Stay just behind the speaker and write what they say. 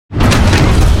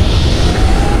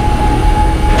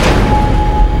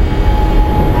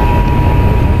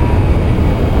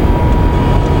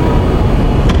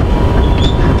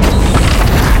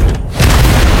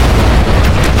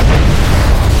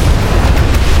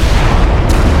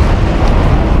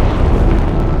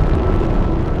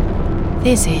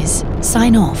This is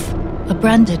Sign Off, a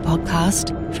branded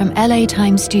podcast from LA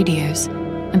Times Studios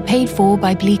and paid for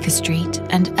by Bleecker Street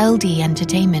and LD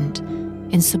Entertainment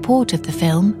in support of the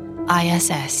film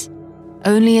I.S.S.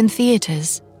 Only in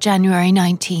theaters, January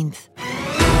 19th.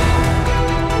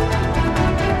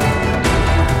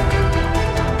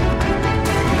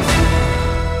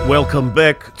 Welcome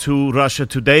back to Russia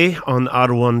Today on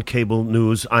R1 Cable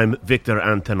News. I'm Viktor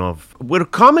Antonov. We're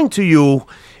coming to you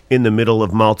in the middle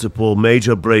of multiple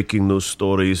major breaking news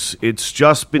stories. It's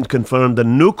just been confirmed that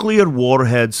nuclear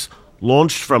warheads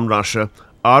launched from Russia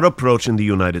are approaching the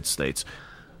United States.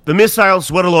 The missiles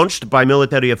were launched by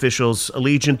military officials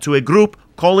allegiant to a group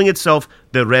calling itself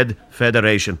the Red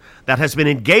Federation that has been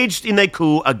engaged in a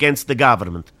coup against the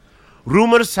government.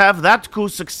 Rumors have that coup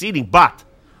succeeding, but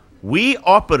we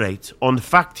operate on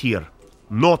fact here,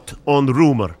 not on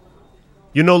rumor.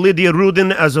 You know Lydia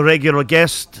Rudin as a regular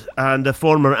guest and a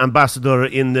former ambassador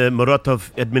in the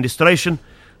Muratov administration.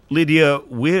 Lydia,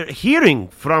 we're hearing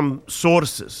from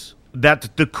sources that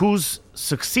the coups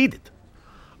succeeded.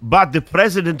 But the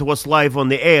president was live on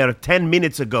the air 10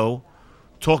 minutes ago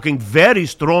talking very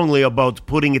strongly about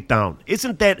putting it down.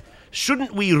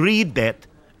 Shouldn't we read that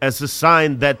as a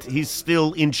sign that he's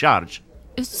still in charge?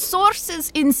 Sources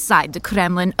inside the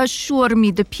Kremlin assure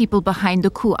me the people behind the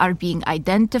coup are being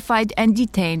identified and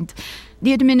detained.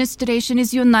 The administration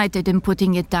is united in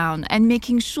putting it down and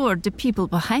making sure the people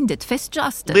behind it face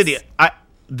justice. Lydia,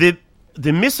 the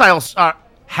missiles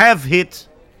have hit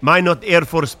Minot Air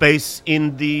Force Base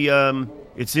in the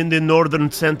it's in the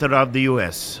northern center of the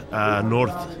U.S.,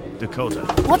 North Dakota.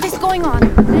 What is going on?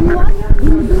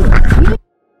 Anyone?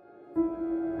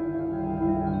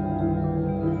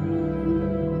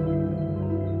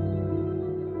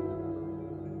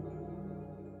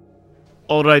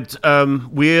 All right,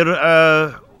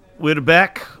 we're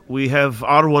back. We have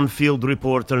R1 field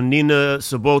reporter Nina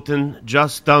Sobotin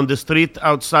just down the street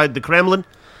outside the Kremlin.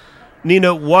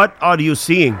 Nina, what are you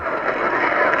seeing?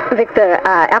 Victor,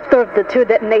 after the two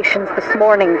detonations this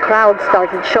morning, crowds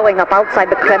started showing up outside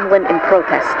the Kremlin in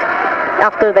protest.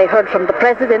 After they heard from the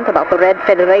president about the Red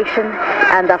Federation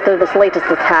and after this latest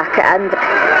attack, and,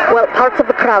 well, parts of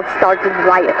the crowd started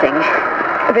rioting.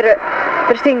 They're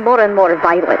seeing more and more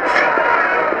violence.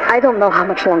 I don't know how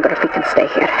much longer if we can stay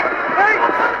here.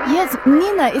 Yes,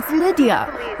 Nina, it's Lydia.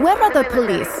 Where are the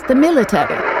police, the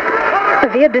military?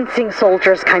 We had been seeing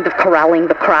soldiers kind of corralling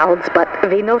the crowds, but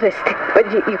we noticed,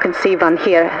 you can see from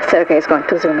here, Sergei is going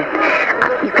to zoom in.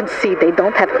 You can see they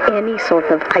don't have any sort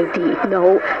of ID,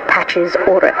 no patches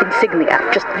or insignia,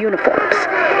 just uniforms.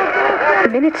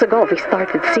 Minutes ago, we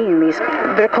started seeing these,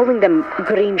 we're calling them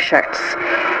green shirts,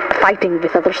 fighting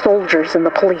with other soldiers and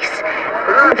the police.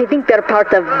 We think they're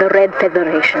part of the Red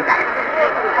Federation.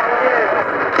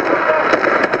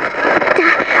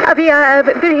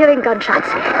 We're hearing gunshots.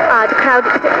 The crowd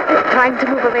trying to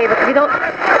move away, but we don't...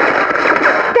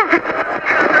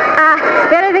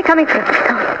 Where are they coming from?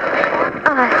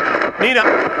 Nina,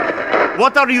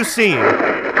 what are you seeing?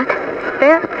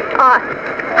 There?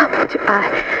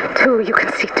 You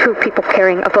can see two people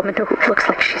carrying a woman who looks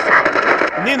like she's...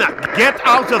 Nina, get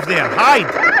out of there! Hide!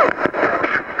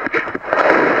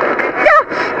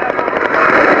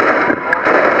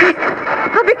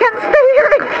 We can't stay here!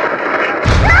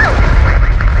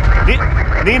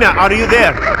 Nina, are you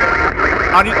there?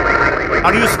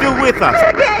 Are you still with us?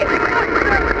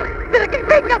 Sergei,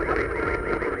 wake up!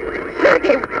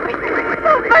 Sergei,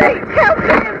 somebody help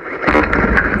him!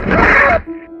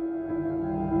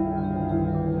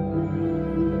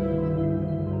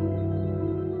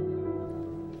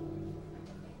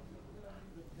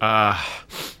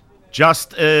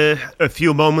 Just a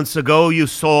few moments ago, you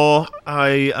saw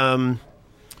an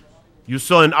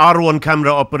R1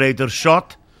 camera operator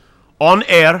shot on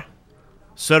air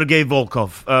Sergei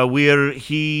Volkov.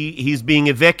 He's being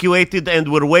evacuated, and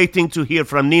we're waiting to hear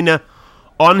from Nina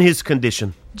on his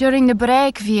condition. During the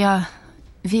break, we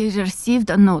received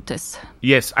a notice.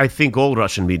 Yes, I think all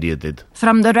Russian media did.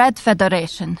 From the Red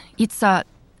Federation. It's a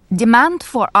demand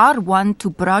for R1 to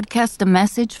broadcast a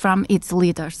message from its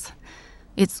leaders.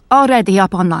 It's already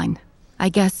up online. I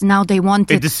guess now they want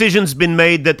it... A decision's been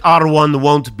made that R1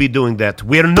 won't be doing that.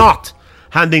 We're not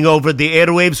handing over the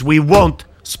airwaves. We won't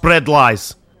spread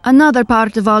lies. Another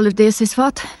part of all of this is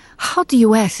how the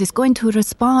U.S. is going to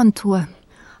respond to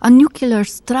a nuclear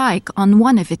strike on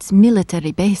one of its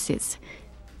military bases.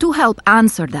 To help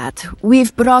answer that,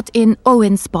 we've brought in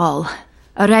Owen Spall,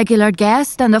 a regular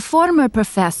guest and a former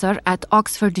professor at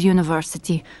Oxford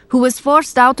University, who was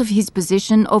forced out of his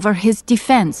position over his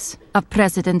defense of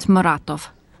President Muratov.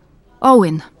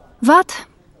 Owen, what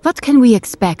What can we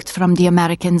expect from the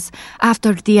Americans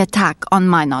after the attack on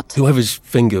Minot? Whoever's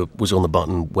finger was on the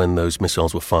button when those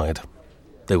missiles were fired,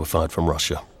 they were fired from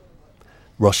Russia.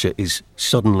 Russia is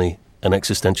suddenly an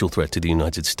existential threat to the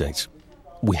United States.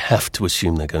 We have to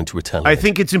assume they're going to retaliate. I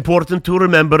think it's important to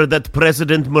remember that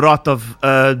President Muratov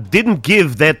didn't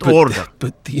give that order.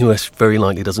 But the US very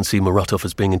likely doesn't see Muratov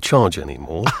as being in charge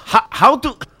anymore.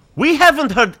 We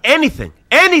haven't heard anything,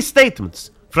 any statements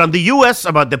from the US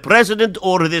about the president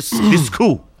or this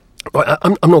coup. Right,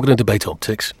 I'm not going to debate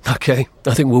optics, okay?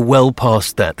 I think we're well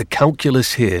past that. The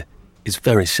calculus here is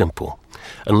very simple.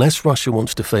 Unless Russia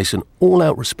wants to face an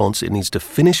all-out response, it needs to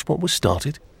finish what was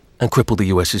started and cripple the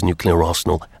US's nuclear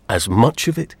arsenal, as much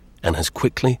of it and as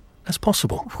quickly as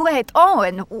possible. Wait,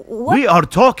 Owen, what? We are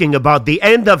talking about the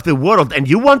end of the world, and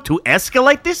you want to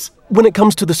escalate this? When it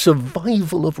comes to the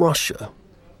survival of Russia,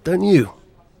 don't you?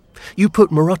 You put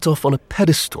Muratov on a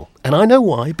pedestal, and I know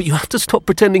why, but you have to stop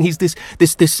pretending he's this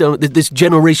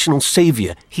generational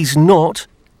savior. He's not.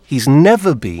 He's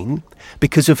never been.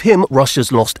 Because of him,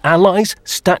 Russia's lost allies,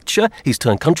 stature. He's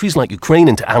turned countries like Ukraine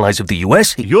into allies of the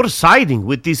US. You're siding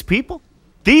with these people?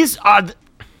 This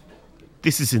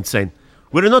is insane.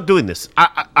 We're not doing this.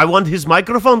 I want his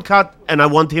microphone cut, and I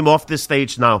want him off the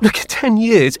stage now. Look, in 10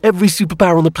 years, every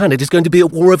superpower on the planet is going to be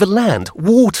at war over land,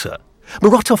 water.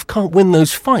 Muratov can't win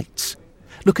those fights.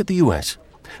 Look at the US.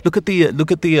 Look at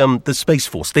the Space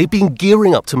Force. They've been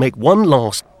gearing up to make one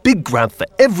last big grab for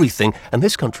everything, and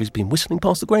this country's been whistling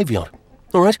past the graveyard.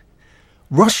 All right?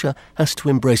 Russia has to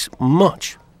embrace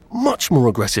much more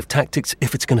aggressive tactics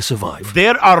if it's going to survive.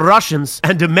 There are Russians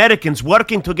and Americans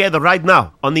working together right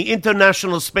now on the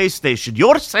International Space Station.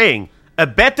 You're saying a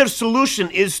better solution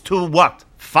is to what?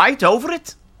 Fight over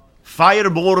it? Fire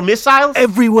more missiles?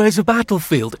 Everywhere's a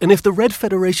battlefield, and if the Red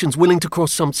Federation's willing to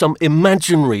cross some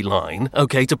imaginary line,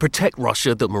 okay, to protect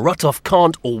Russia that Muratov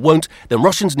can't or won't, then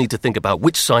Russians need to think about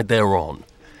which side they're on.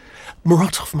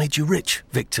 Muratov made you rich,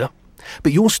 Viktor,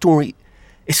 but your story,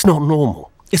 it's not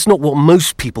normal. It's not what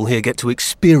most people here get to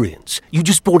experience. You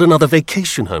just bought another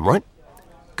vacation home, right?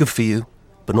 Good for you,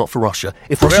 but not for Russia.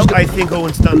 I think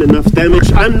Owen's done enough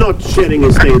damage. I'm not sharing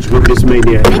a stage with this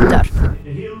maniac. Viktor!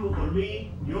 Him or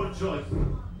me, your choice.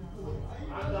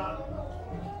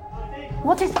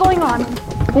 What is going on?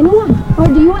 Anyone? Are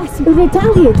the U.S.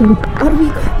 retaliating? Are we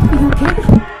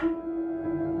okay?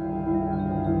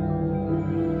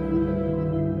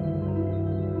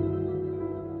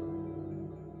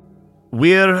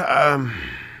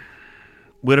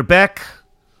 We're back.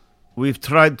 We've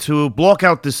tried to block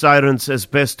out the sirens as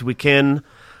best we can.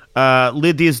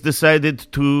 Lydia's decided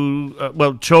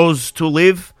to, chose to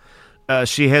live.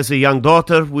 She has a young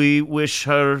daughter. We wish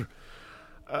her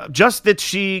just that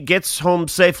she gets home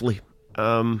safely.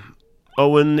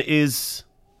 Owen is...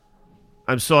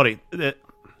 I'm sorry.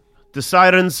 The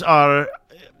sirens are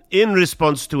in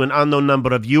response to an unknown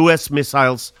number of U.S.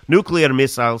 missiles, nuclear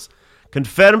missiles,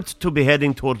 confirmed to be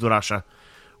heading toward Russia.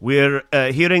 We're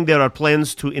hearing there are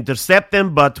plans to intercept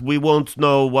them, but we won't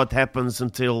know what happens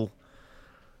until...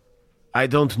 I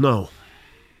don't know.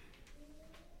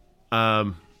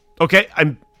 Okay,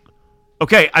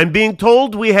 I'm being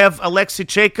told we have Alexei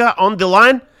Cheka on the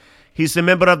line. He's a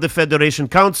member of the Federation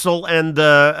Council and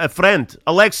a friend.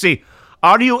 Alexei,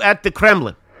 are you at the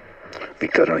Kremlin?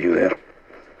 Viktor, are you there?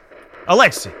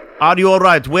 Alexei, are you all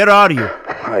right? Where are you?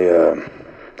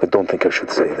 I don't think I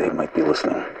should say. They might be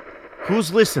listening.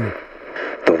 Who's listening?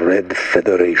 The Red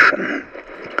Federation.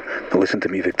 Now listen to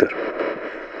me, Viktor.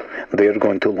 They are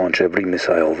going to launch every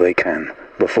missile they can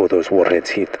before those warheads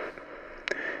hit.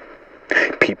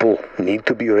 People need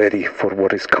to be ready for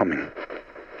what is coming.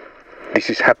 This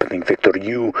is happening, Viktor.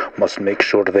 You must make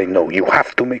sure they know. You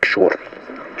have to make sure.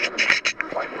 Shh,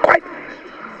 quiet.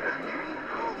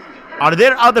 Are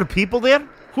there other people there?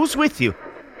 Who's with you?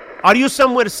 Are you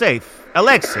somewhere safe?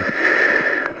 Alexei?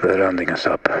 They're rounding us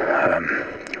up.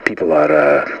 People are,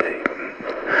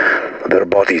 their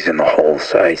bodies in the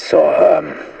halls. I saw,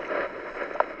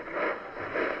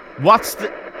 What's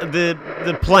the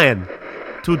plan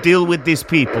to deal with these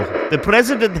people? The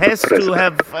president has to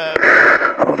have...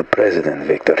 Oh, the president,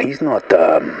 Viktor. He's not...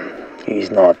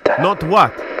 Not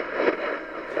what?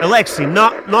 Alexei,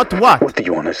 not what? What do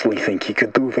you honestly think he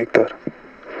could do, Viktor?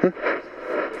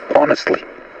 Honestly.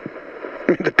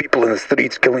 The people in the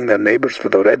streets killing their neighbors for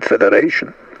the Red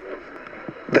Federation.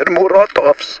 They're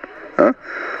Muratovs. Huh?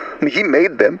 I mean, he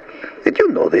made them. And you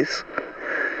know this.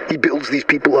 He builds these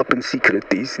people up in secret,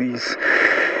 these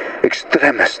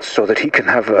extremists, so that he can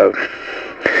have a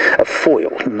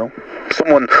foil, you know?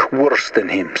 Someone worse than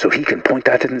him, so he can point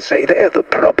at it and say, they're the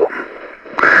problem.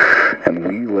 And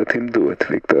we let him do it,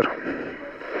 Viktor.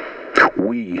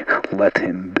 We let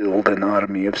him build an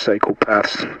army of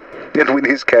psychopaths. And when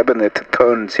his cabinet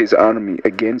turns his army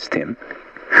against him,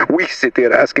 we sit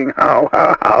here asking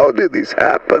how did this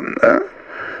happen, huh?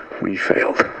 We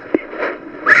failed.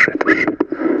 Shit.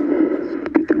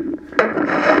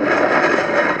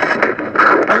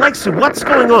 Alexa, what's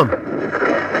going on?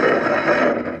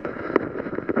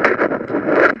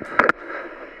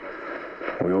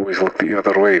 We always look the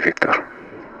other way, Victor.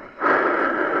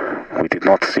 We did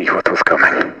not see what was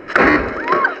coming.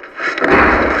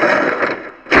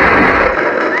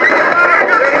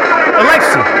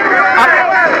 Alexa!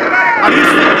 Are you...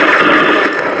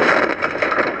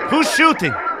 Who's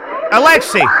shooting?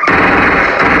 Alexei!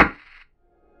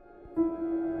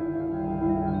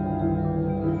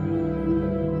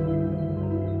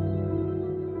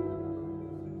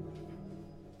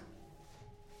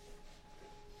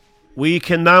 We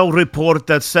can now report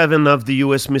that 7 of the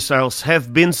U.S. missiles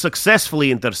have been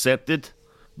successfully intercepted,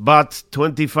 but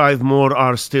 25 more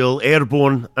are still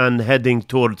airborne and heading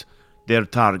toward their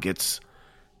targets.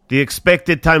 The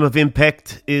expected time of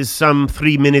impact is some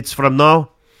 3 minutes from now.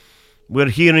 We're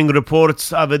hearing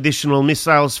reports of additional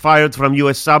missiles fired from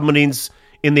U.S. submarines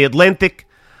in the Atlantic,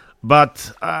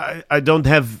 but I don't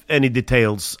have any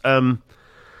details.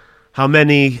 How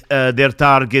many their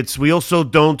targets. We also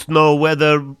don't know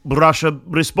whether Russia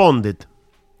responded.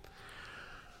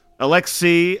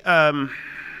 Alexei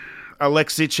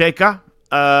Cheka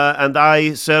and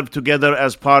I served together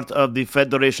as part of the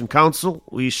Federation Council.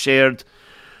 We shared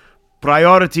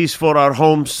priorities for our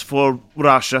homes for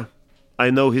Russia. I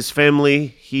know his family.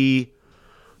 He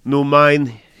knew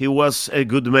mine. He was a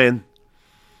good man.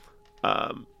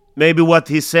 Maybe what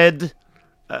he said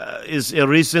is a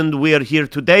reason we are here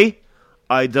today.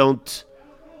 I don't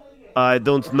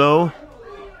know.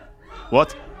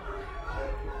 What?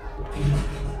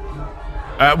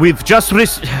 We've just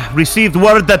received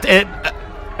word that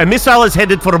a missile is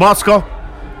headed for Moscow,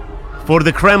 for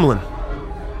the Kremlin.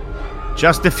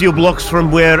 Just a few blocks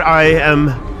from where I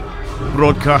am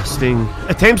broadcasting.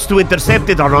 Attempts to intercept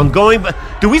it are ongoing, but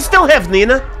do we still have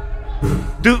Nina?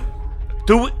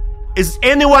 Is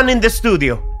anyone in the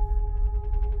studio?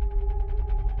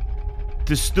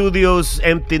 The studio's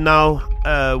empty now.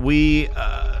 We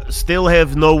still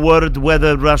have no word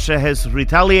whether Russia has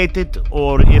retaliated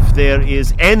or if there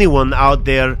is anyone out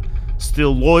there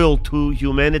still loyal to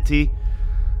humanity.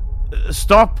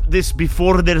 Stop this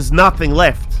before there's nothing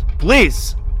left.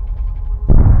 Please.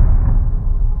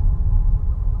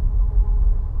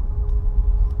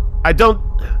 I don't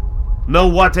know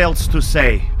what else to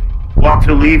say, what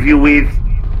to leave you with,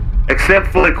 except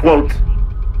for a quote,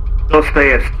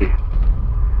 Dostoevsky.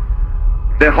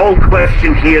 The whole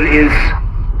question here is,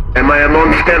 am I a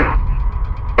monster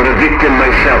or a victim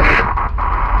myself?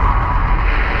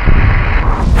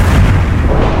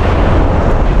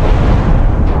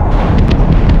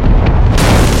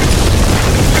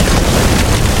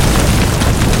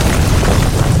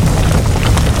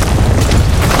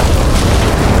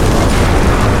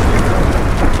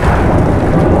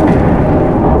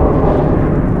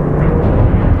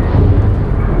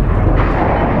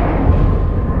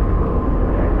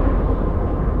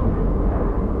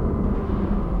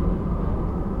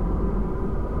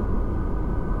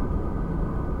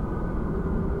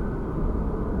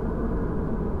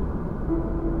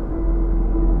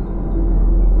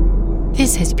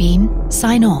 This has been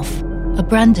Sign Off, a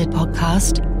branded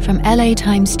podcast from LA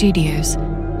Times Studios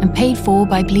and paid for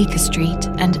by Bleecker Street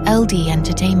and LD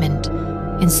Entertainment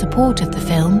in support of the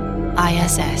film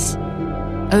I.S.S.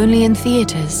 Only in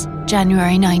theaters,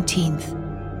 January 19th.